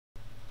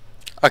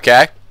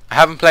Okay. I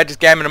haven't played this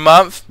game in a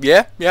month.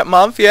 Yeah,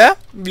 month, yeah,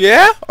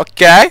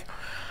 okay.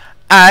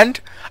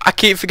 And I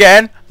keep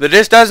forgetting that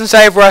this doesn't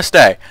save where I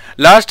stay.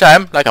 Last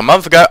time, like a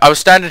month ago, I was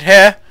standing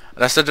here,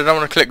 and I said I don't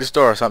want to click this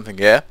door or something,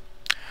 yeah?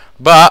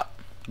 But,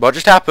 what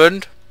just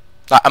happened,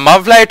 like a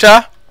month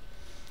later,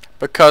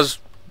 because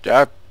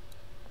I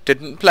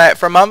didn't play it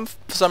for a month,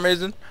 for some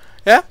reason.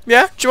 Yeah, do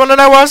you want to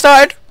know where I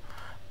started?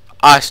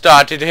 I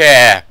started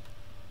here.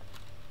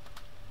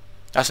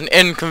 That's an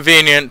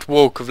inconvenient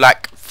walk of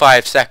like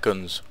 5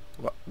 seconds.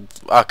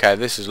 Okay,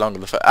 this is longer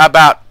than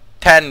about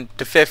 10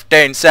 to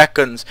 15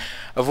 seconds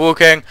of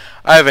walking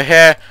over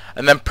here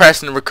and then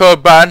pressing the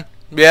record button.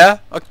 Yeah,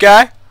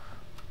 okay.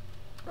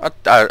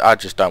 I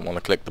just don't want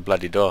to click the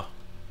bloody door.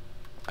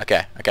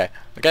 Okay.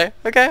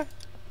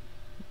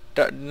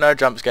 No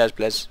jump scares,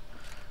 please.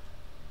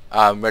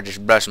 I'm ready to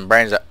blow some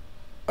brains out.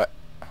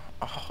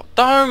 Oh,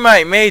 don't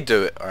make me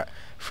do it. Alright,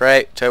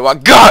 3, 2, 1,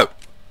 go!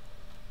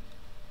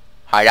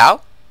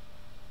 Hello?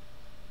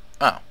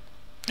 Oh.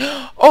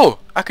 Oh,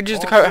 I could use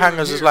the coat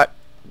hangers as like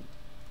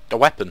a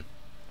weapon.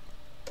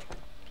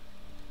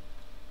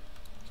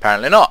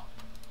 Apparently not.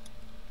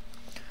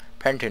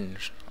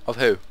 Paintings of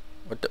who?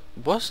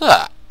 What's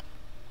that?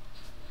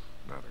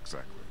 Not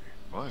exactly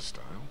my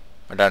style.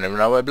 I don't even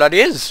know what it bloody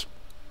is.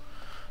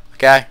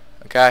 Okay.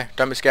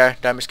 Don't be scared.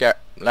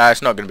 No,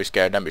 it's not gonna be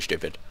scared. Don't be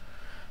stupid.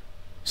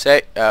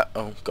 Say,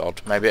 oh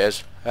god, maybe it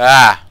is.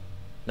 Ah,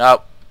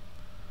 nope.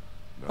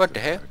 What the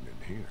hell?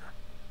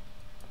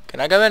 Can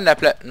I go in there,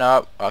 please?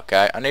 No.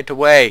 Okay, I need to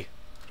weigh.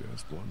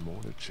 Just one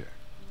more to check.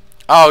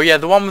 Oh yeah,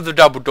 the one with the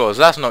double doors.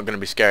 That's not gonna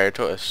be scary at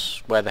all.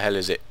 Where the hell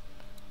is it?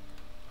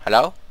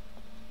 Hello?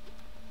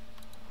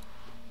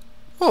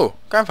 Oh,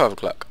 grandfather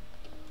clock.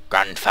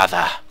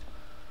 Grandfather,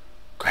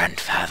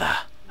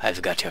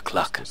 I've got your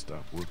clock. It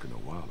stopped working a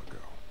while ago.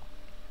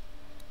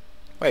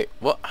 Wait,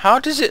 what? How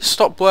does it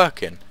stop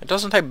working? It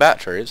doesn't take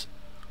batteries,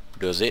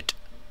 does it?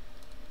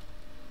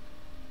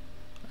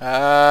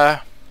 I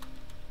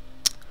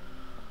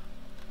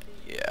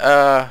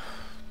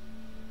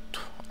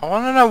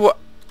want to know what.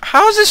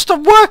 How does it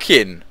stop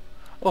working?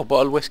 Oh,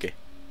 bottle of whiskey.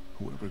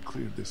 Whoever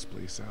cleared this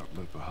place out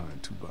left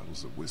behind 2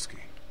 bottles of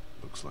whiskey.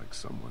 Looks like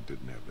someone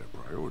didn't have their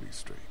priorities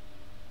straight.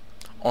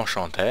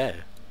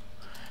 Enchanté.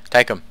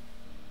 Take them.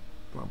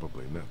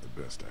 Probably not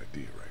the best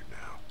idea right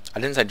now. I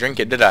didn't say drink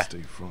it, did I?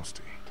 Stay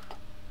frosty.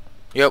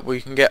 Yep, well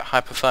you can get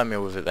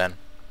hypothermia with it then.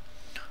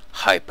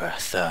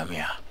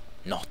 Hypothermia.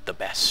 Not the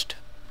best.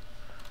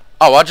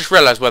 Oh, I just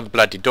realised where the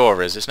bloody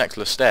door is. It's next to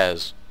the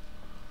stairs.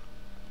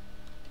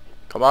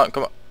 Come on.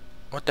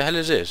 What the hell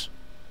is this?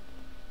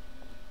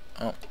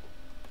 Oh.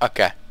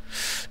 Okay.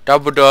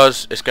 Double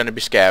doors. It's going to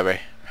be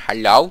scary.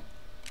 Hello?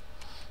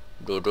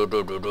 Do.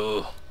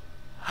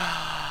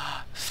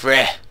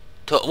 3,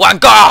 2, 1,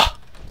 go!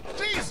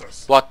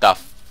 Jesus! What the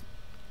f...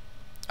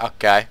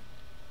 Okay.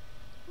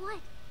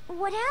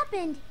 What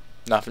happened?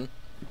 Nothing.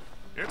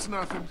 It's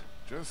nothing.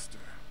 Just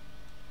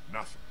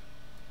nothing.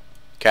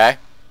 Okay.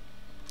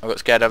 I got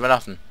scared over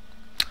nothing.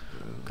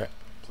 Okay.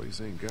 Place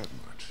ain't got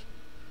much.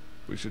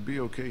 We should be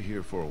okay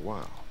here for a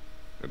while.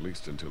 At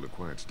least until it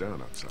quiets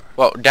down outside.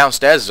 Well,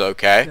 downstairs is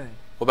okay. Good.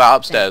 What about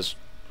upstairs?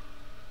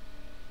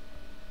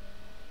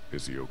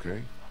 Is he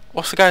okay?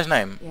 What's the guy's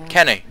name? Yeah,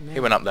 Kenny. no. He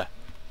went up there.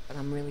 But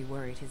I'm really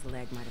worried his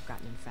leg might have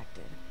gotten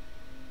infected.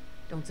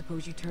 Don't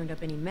suppose you turned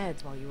up any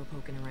meds while you were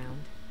poking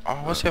around? Oh,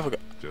 what's the other guy?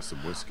 Just some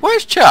whiskey.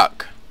 Where's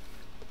Chuck?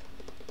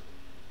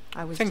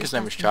 I think his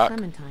name was asking Chuck.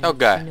 Clementine Oh, if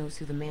guy. she knows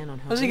who the man on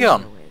her Where's he radio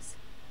gone? is.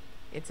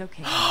 It's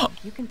okay.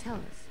 You can tell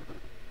us.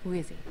 Who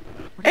is he?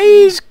 What does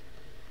he He's...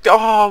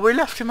 Oh, we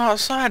left him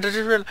outside. I just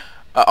realized...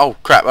 oh,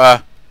 crap.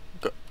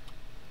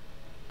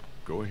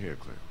 Go ahead,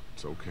 Clem.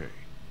 It's okay.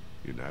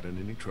 You're not in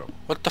any trouble.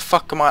 What the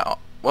fuck am I...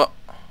 What?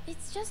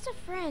 It's just a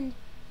friend.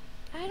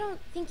 I don't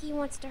think he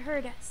wants to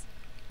hurt us.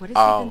 What has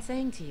he been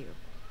saying to you?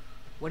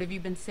 What have you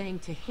been saying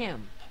to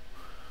him?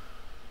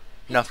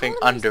 Nothing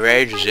I told him he was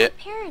underage, gonna is find it?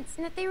 my parents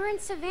and that they were in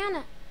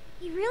Savannah.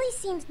 He really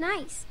seems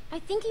nice. I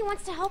think he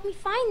wants to help me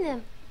find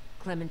them.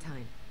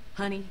 Clementine,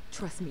 honey,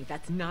 trust me,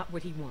 that's not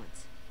what he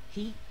wants.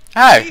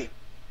 Hey!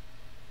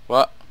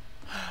 What?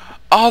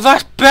 Oh,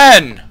 that's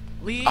Ben!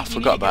 Lee, I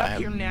forgot about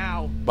Here him.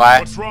 now. Why?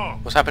 What's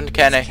wrong? What's happened to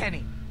Kenny? It's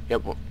Kenny. Yeah,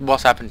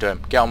 what's happened to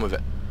him? Get on with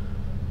it.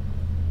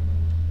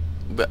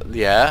 But,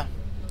 yeah.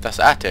 That's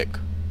the attic.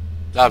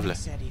 Lovely. He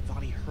said he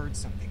thought he heard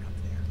something up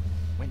there.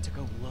 Went to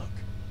go look.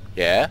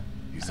 Yeah?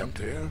 He's up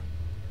there?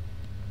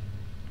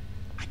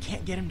 I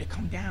can't get him to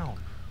come down.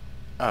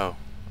 Oh.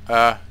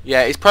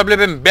 Yeah, he's probably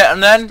been bitten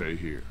then. Stay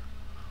here.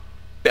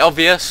 Bit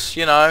obvious,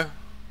 you know.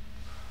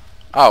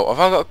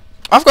 Oh,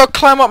 I've got to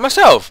climb up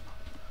myself.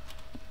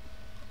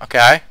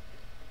 Okay.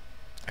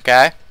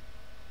 Okay.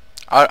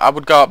 I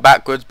would go up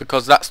backwards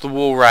because that's the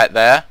wall right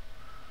there.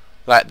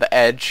 Like the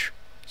edge.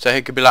 So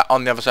he could be like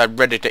on the other side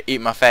ready to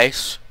eat my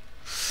face.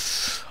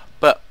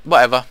 But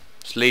whatever.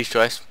 It's Lee's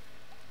choice.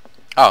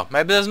 Oh,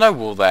 maybe there's no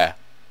wall there.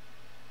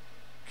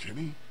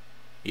 Kenny?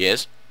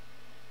 Yes.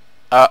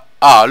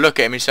 Oh, look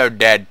at him, he's so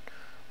dead.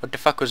 What the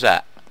fuck was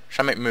that?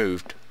 Something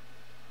moved.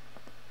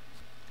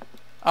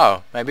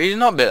 Oh, maybe he's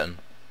not bitten.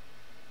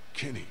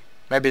 Kenny.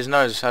 Maybe his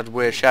nose had a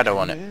weird shadow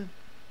on it. Man.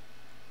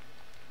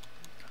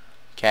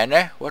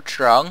 Kenny, what's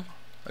wrong?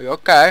 Are you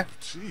okay?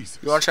 Jesus.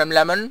 You want some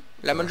lemon?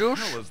 Lemon The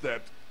juice? hell is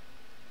that?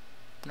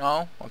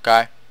 No?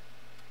 Okay.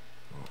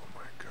 Oh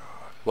my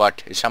god.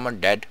 What? Is someone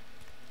dead?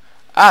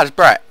 Ah, it's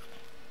Brett.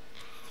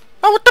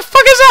 Oh, what the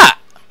fuck is that?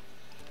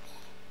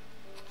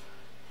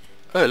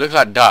 Oh, it looks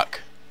like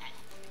duck.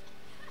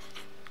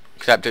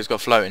 Except it's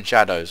got floating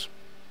shadows.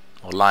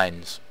 Or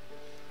lines.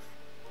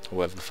 Or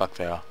whatever the fuck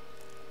they are.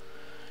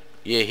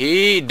 Yeah,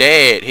 he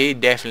dead. He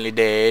definitely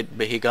dead.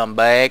 But he come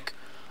back.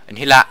 And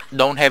he like,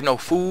 don't have no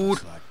food.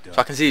 So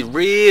I can see his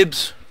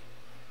ribs.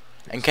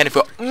 And Kenny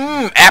feel,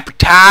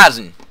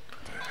 appetizing.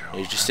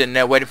 He's just sitting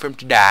there waiting for him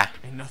to die.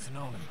 Ain't nothing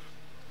on him.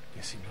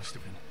 Guess he must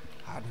have been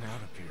hiding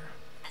out up here.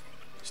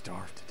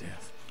 Starved to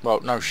death. Well,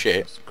 no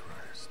shit. Jesus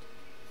Christ.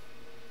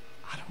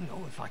 I don't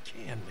know if I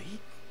can, Lee.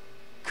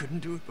 Couldn't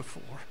do it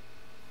before.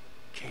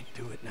 Can't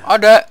do it now. I'll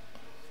do it.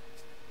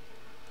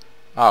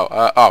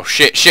 Oh,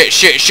 shit.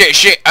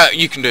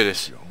 You can do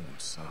this. Your own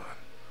son.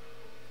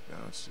 Now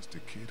it's just a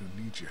kid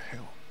who needs your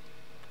help.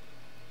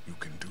 You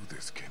can do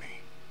this,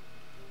 Kenny.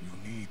 You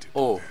need to do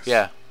Oh, this.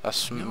 yeah.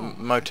 That's No,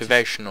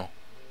 motivational.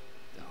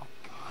 Oh,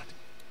 God.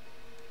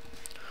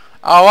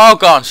 Oh, I'll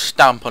go and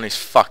stamp on his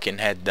fucking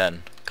head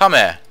then. Come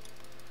here.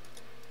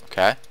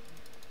 Okay.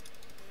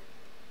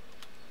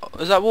 Oh,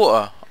 is that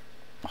water?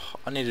 Oh,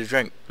 I need a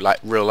drink, like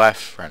real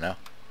life right now.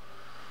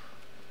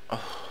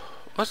 Oh,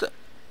 what's it?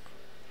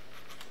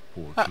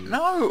 Poor kid.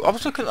 No, I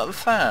was looking at the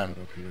fan. Up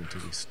here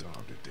until he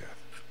starved to death.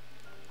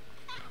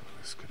 Oh,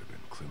 this could have been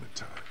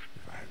Clementine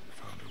if I hadn't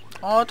found her when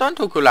I Oh, did. don't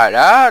talk like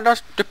that.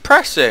 That's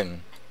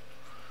depressing.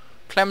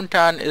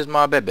 Clementine is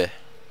my baby.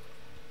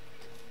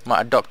 My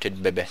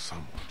adopted baby.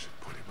 Someone should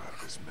put him out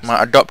of his misery.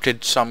 My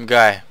adopted some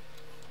guy.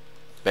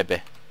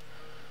 Baby.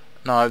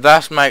 No,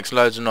 that makes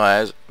loads of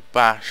noise.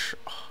 Bash.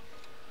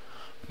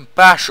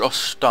 Bash or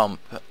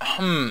stomp.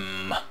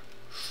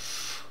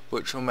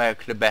 Which will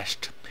make the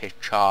best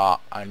picture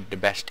and the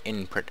best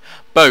imprint.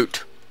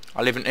 Boat.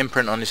 I'll leave an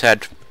imprint on his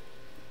head.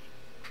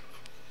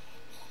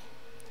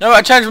 No,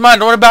 I changed my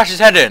mind. I want to bash his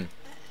head in.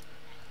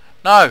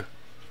 No.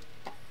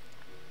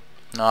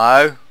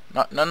 No.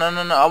 No.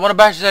 I want to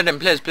bash his head in.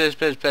 Please.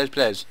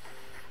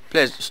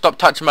 Please, stop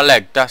touching my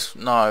leg. That's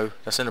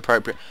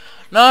inappropriate.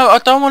 No, I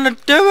don't want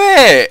to do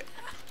it.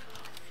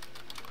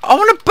 I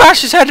want to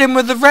bash his head in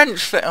with the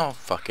wrench. Oh,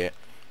 fuck it.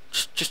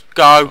 Just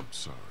go. I'm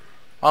sorry.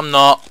 I'm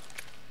not.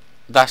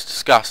 That's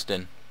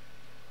disgusting.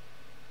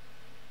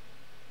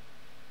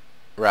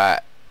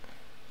 Right.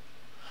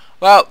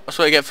 Well, that's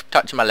what you get for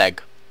touching my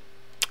leg.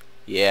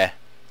 Yeah.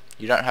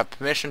 You don't have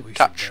permission to We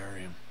touch. should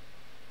bury him.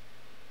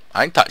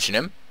 I ain't touching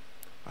him.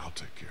 I'll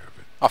take care of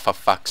it. Oh, for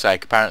fuck's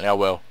sake. Apparently I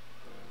will.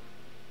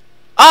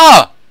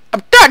 Ah!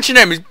 I'm touching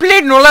him. He's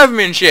bleeding all over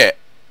me and shit.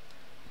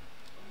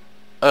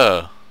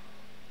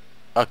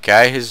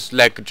 Okay, his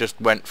leg just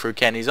went through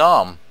Kenny's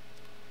arm.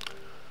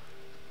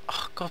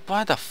 Oh god,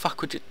 why the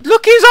fuck would you...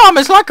 Look at his arm,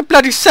 it's like a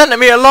bloody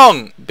centimetre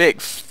long.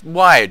 Big,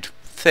 wide,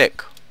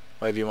 thick,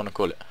 whatever you want to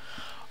call it.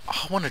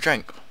 Oh, I want a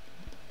drink.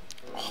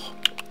 Oh.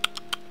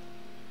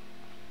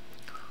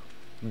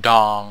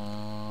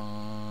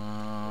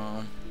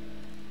 Dong.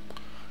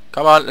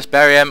 Come on, let's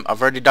bury him.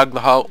 I've already dug the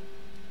hole.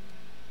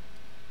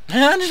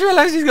 I just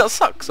realised he's got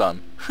socks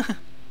on.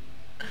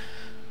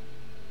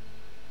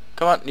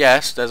 Come on,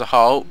 yes, there's a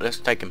hole. Let's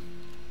take him.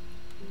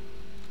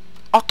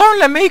 Oh, don't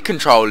let me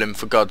control him,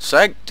 for God's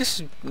sake. This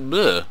is...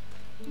 Bleh.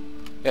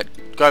 Yeah,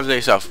 go over there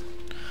yourself.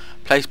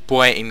 Place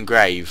boy in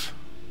grave.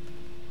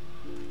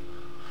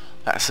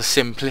 That's a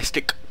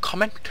simplistic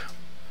comment.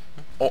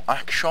 Or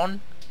action.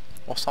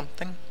 Or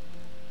something.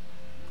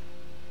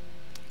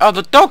 Oh,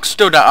 the dog's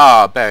still down.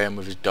 Ah, bury him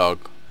with his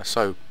dog. That's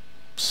so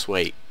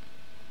sweet.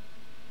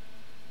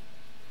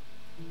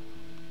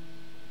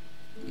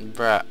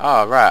 Right.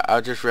 Oh, right.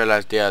 I just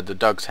realised the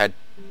dog's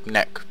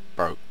neck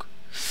broke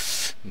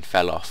and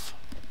fell off.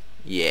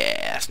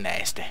 Yeah, that's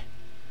nasty.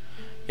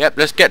 Yep,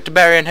 let's get to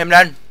burying him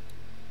then.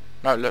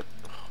 No, look.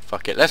 Oh,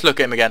 fuck it. Let's look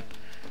at him again.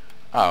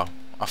 Oh,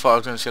 I thought I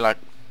was going to see like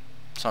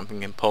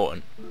something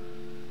important.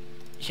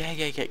 Yeah.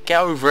 Get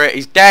over it.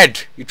 He's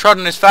dead. You trod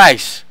on his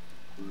face.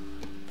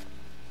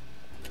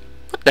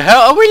 What the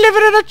hell? Are we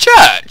living in a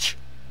church?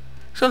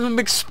 Some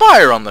big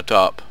spire on the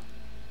top.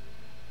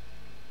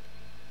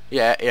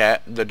 Yeah,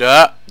 the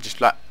dirt,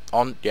 just like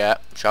on, yeah,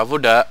 shovel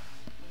dirt.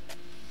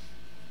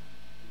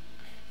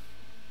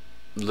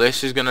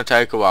 This is gonna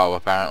take a while,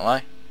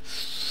 apparently.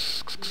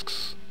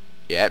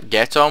 Yep,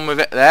 get on with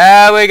it.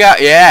 There we go,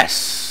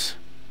 yes!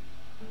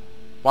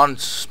 One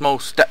small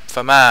step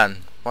for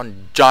man,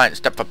 one giant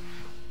step for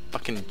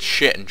fucking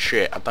shit and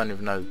shit. I don't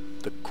even know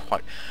the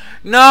quite...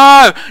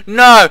 No,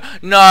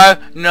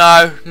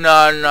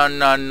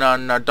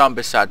 don't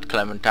be sad,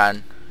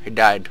 Clementine. He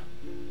died.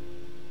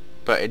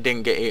 But it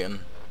didn't get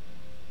eaten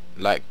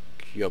like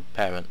your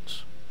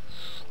parents.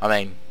 I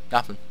mean,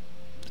 nothing.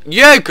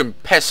 You can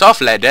piss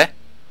off, lady.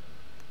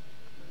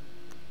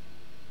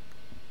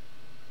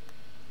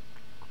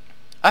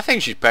 I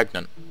think she's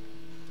pregnant.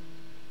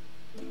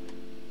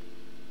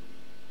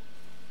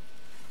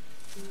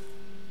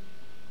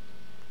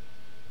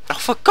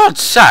 for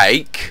God's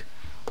sake!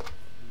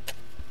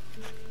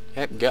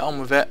 Yep, get on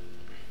with it.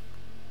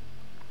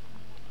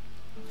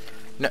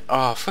 No,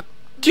 oh,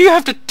 do you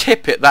have to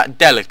tip it that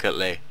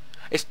delicately?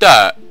 It's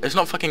dirt. It's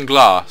not fucking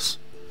glass.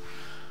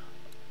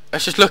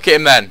 Let's just look at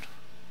him then.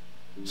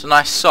 It's a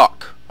nice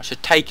sock. I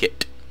should take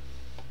it.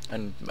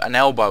 And an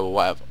elbow or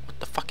whatever. What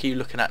the fuck are you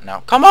looking at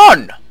now? Come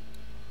on!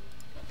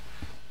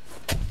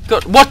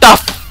 God, what the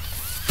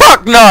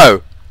fuck?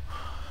 No!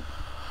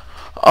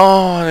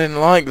 Oh, I didn't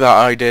like that.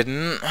 I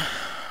didn't.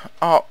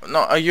 Oh, no.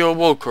 Are you a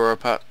walker or a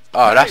pet?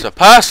 Oh, hey, that's a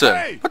person.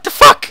 Hey. What the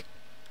fuck?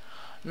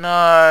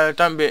 No,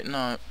 don't be.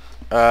 No.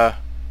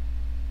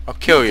 I'll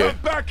kill you. Come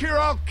back here,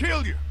 I'll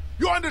kill you.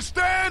 You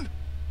understand?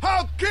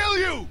 I'll kill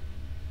you.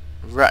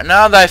 Right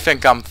now they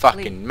think I'm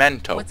fucking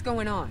mental. What's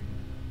going on?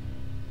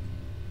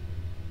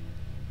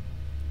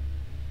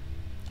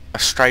 A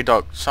stray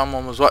dog.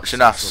 Someone was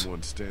watching us.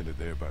 Someone standing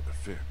there by the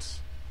fence,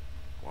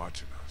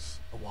 watching us.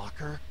 A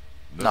walker?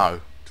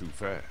 No. Too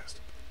fast.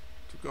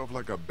 Took off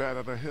like a bat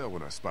out of hell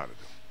when I spotted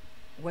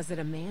him. Was it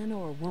a man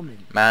or a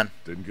woman? Man.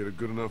 Didn't get a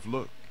good enough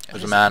look. It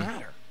was a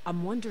man.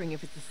 I'm wondering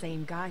if it's the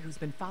same guy who's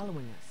been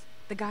following us.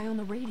 The guy on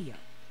the radio.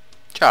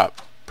 Shut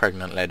up,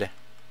 pregnant lady.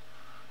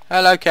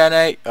 Hello,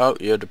 Kenny. Oh,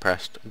 you're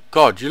depressed.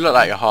 God, you look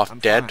like you're half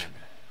dead.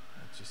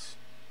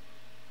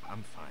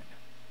 I'm fine.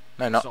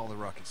 No, not. It's all the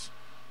ruckus.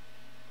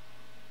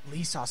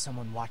 Lee saw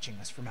someone watching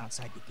us from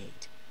outside the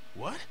gate.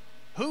 What?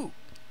 Who?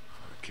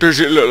 Does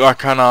it look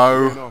like I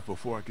Ran know? off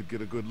before I could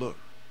get a good look.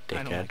 I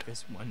don't Dickhead. like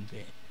this one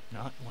bit.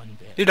 Not one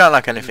bit. You don't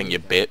like anything, you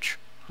bitch.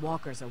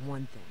 Walkers are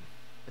one thing,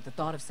 but the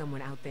thought of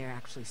someone out there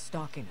actually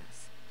stalking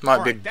us.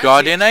 Might be a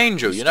guardian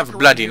angel. You never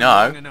bloody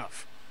know.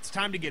 It's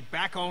time to get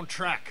back on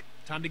track.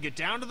 Time to get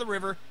down to the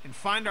river and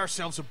find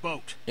ourselves a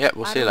boat. Yep,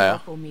 we'll see you I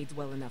later. don't know if Omid's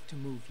well enough to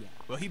move yet.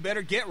 Well, he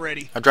better get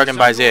ready. I'll drag him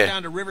by his ear.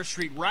 Down to River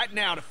Street right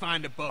now to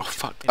find a boat. Oh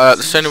fuck! And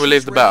The sooner we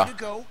leave the bar.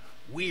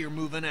 We're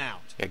moving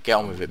out. Yeah, get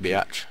on with it,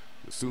 biatch.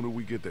 The sooner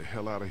we get the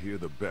hell out of here,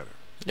 the better.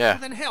 Yeah.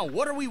 Well, then hell,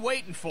 what are we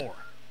waiting for?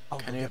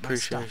 Can you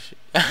appreciate? He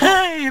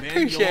Ben,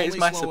 appreciates you'll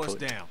my only slow us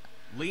support. down.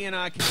 Lee and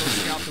I can go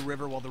scout the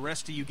river while the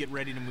rest of you get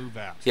ready to move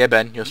out. Yeah,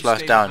 Ben, you'll You slow us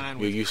stay down. behind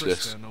You're with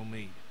useless. Krista and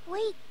Omid.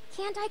 Wait,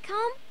 can't I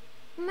come?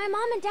 My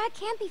mom and dad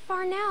can't be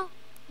far now.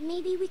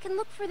 Maybe we can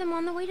look for them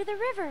on the way to the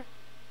river.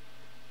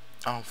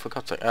 Oh, for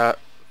God's sake.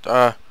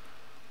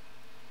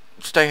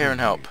 Stay here and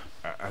help.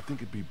 I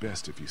think it'd be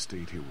best if you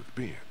stayed here with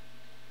Ben.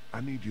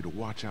 I need you to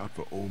watch out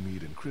for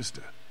Omid and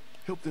Krista.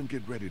 Help them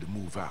get ready to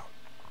move out.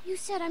 You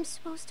said I'm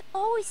supposed to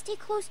always stay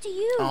close to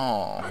you.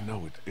 Oh. I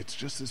know it's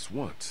just this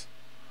once.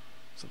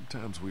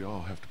 Sometimes we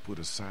all have to put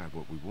aside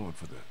what we want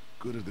for the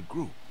good of the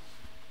group.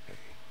 Hey,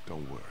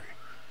 don't worry.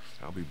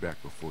 I'll be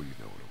back before you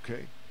know it,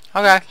 okay?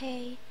 Okay.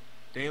 Okay.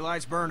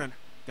 Daylight's burning.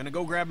 Gonna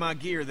go grab my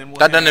gear, then we'll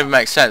That doesn't head even out.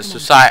 make sense.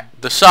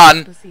 The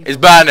sun is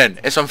burning.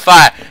 It's on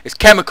fire. It's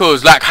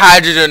chemicals like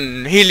hydrogen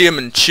and helium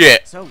and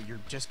shit. So you're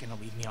just gonna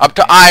leave me on Up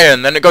to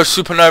iron, then it goes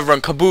supernova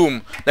and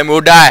kaboom. Then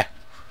we'll die.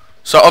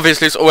 So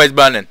obviously it's always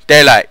burning.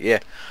 Daylight, yeah.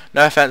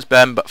 No offense,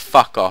 Ben, but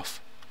fuck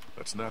off.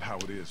 That's not how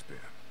it is, Ben.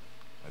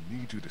 I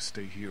need you to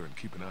stay here and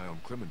keep an eye on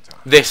Clementine.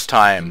 This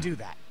I can time. do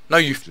that. No,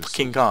 you Just so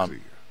fucking it's can't.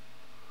 clear.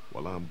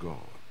 While I'm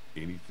gone,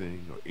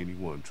 anything or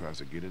anyone tries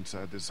to get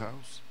inside this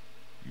house,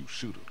 you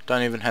shoot them.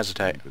 Don't even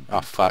hesitate. Even Oh,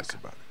 think fuck. twice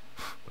about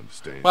it.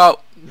 Understand?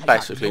 Well, I got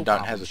basically, no don't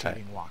problem hesitate.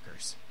 shooting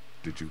walkers.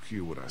 Did you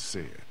hear what I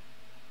said?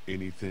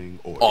 Anything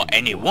or Or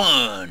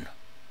anyone.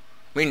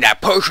 I mean,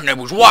 that person that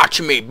was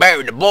watching me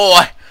bury the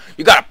boy,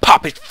 you gotta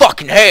pop his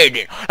fucking head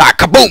in. Like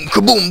kaboom,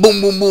 kaboom,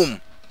 boom, boom,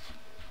 boom.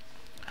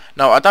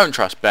 No, I don't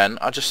trust Ben.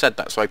 I just said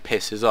that so he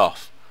pisses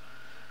off.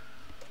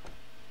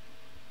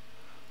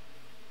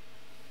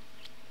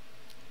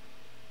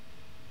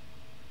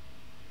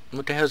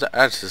 What the hell's that?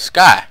 That's the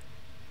sky.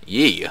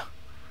 Yeah.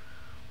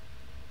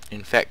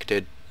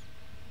 Infected.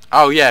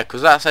 Oh yeah,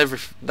 because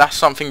that's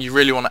something you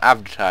really want to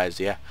advertise,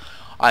 yeah.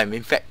 I'm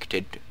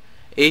infected.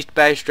 East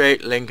Bay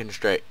Street, Lincoln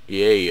Street.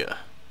 Yeah.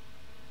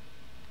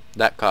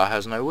 That car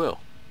has no wheel.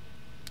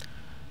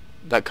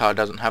 That car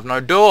doesn't have no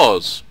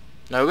doors.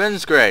 No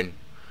windscreen.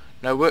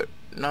 No,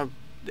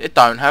 it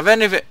don't have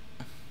any of it.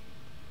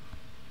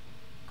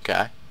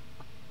 Okay.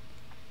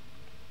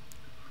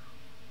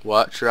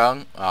 What's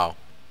wrong? Oh.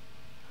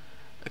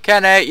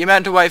 Kenny, you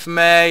meant to wait for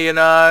me, you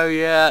know.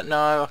 Yeah,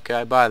 no,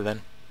 okay, bye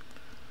then.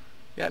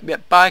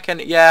 Yep, bye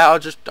Kenny. Yeah, I'll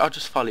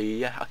just follow you,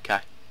 yeah, okay.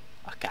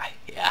 Okay,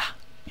 yeah,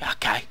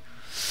 okay.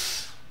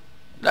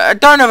 I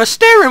don't have a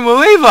steering wheel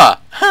either!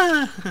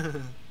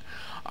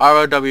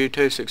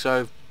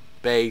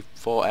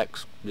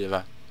 ROW260B4X,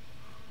 whatever.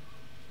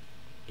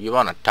 You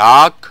wanna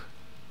talk?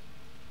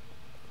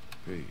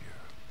 Hey,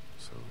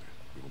 so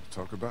you want to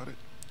talk about it?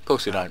 Of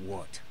course you don't.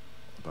 What?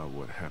 About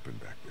what happened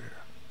back there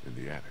in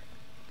the attic.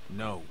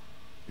 No.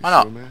 You Why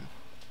not? sure, man?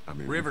 I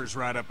mean, River's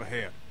right up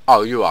ahead.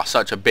 Oh, you are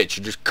such a bitch,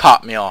 you just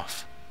cut me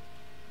off.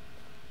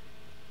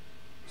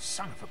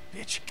 Son of a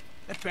bitch.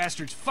 That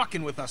bastard's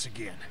fucking with us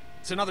again.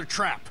 It's another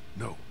trap.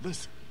 No,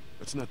 listen.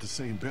 That's not the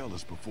same bell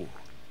as before.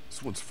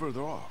 This one's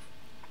further off.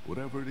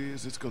 Whatever it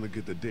is, it's gonna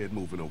get the dead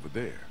moving over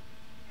there.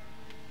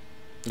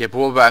 Yeah, but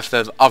what about if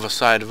they're the other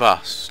side of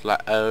us?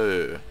 Like,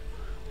 oh.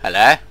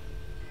 Hello?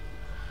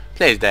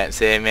 Please don't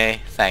see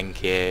me.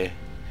 Thank you.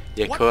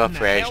 Your What in the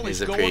cooperation hell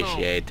is is going on?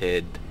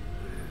 appreciated.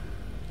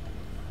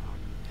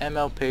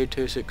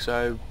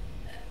 MLP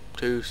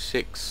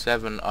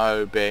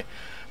 260-2670B.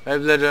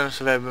 Maybe they're doing a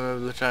survey, but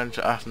maybe they're trying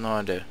to... I have no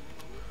idea.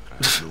 I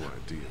have no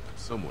idea.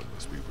 Someone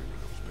must be ringing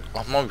those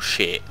bells. Oh, no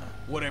shit.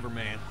 Whatever,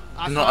 man.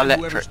 I Not find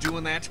electric. whoever's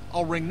doing that,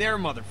 I'll ring their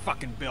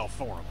motherfucking bell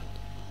for them.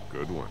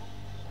 Good one.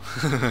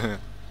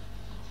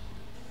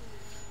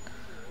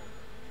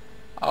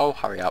 Oh,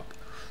 hurry up.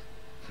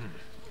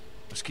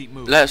 Let's keep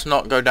moving. Let's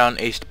not go down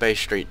East Bay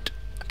Street,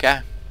 okay?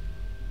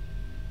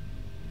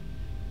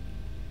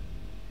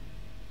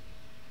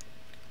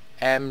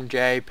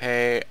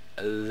 MJP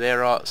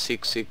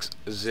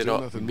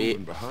Still nothing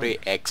moving behind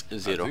us. I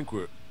 0660B3X0. think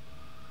we're...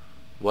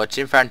 What's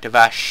in front of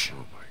us?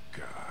 Oh my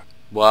god.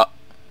 What?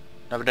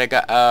 Never they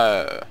got...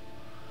 Oh.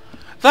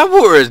 That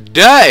water is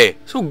dirty!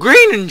 It's all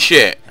green and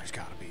shit! There's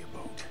gotta be a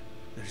boat.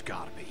 There's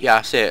gotta be. Yeah,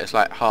 I see it. It's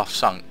like half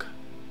sunk.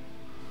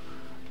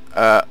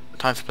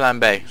 Time for plan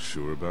B.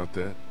 Sure about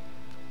that?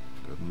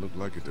 Doesn't look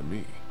like it to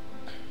me.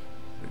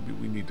 Maybe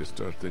we need to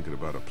start thinking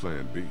about a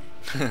plan B.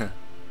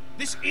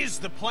 This is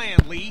the plan,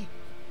 Lee.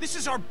 This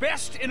is our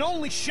best and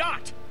only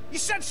shot. You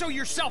said so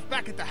yourself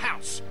back at the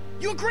house.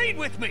 You agreed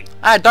with me.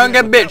 Ah, don't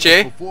Yeah, get but that was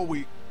bitchy. Before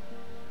we...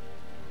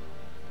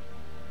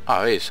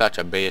 Oh, he's such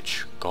a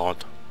bitch.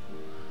 God.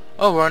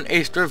 Oh, we're on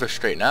East River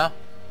Street now.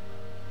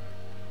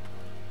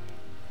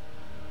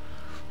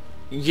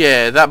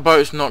 Yeah, that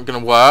boat's not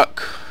gonna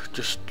work.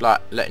 Just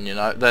like letting you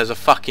know. There's a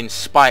fucking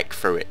spike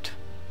through it.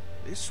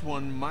 This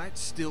one might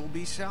still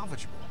be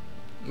salvageable.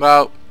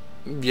 Well,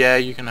 yeah,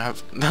 you can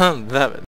have that.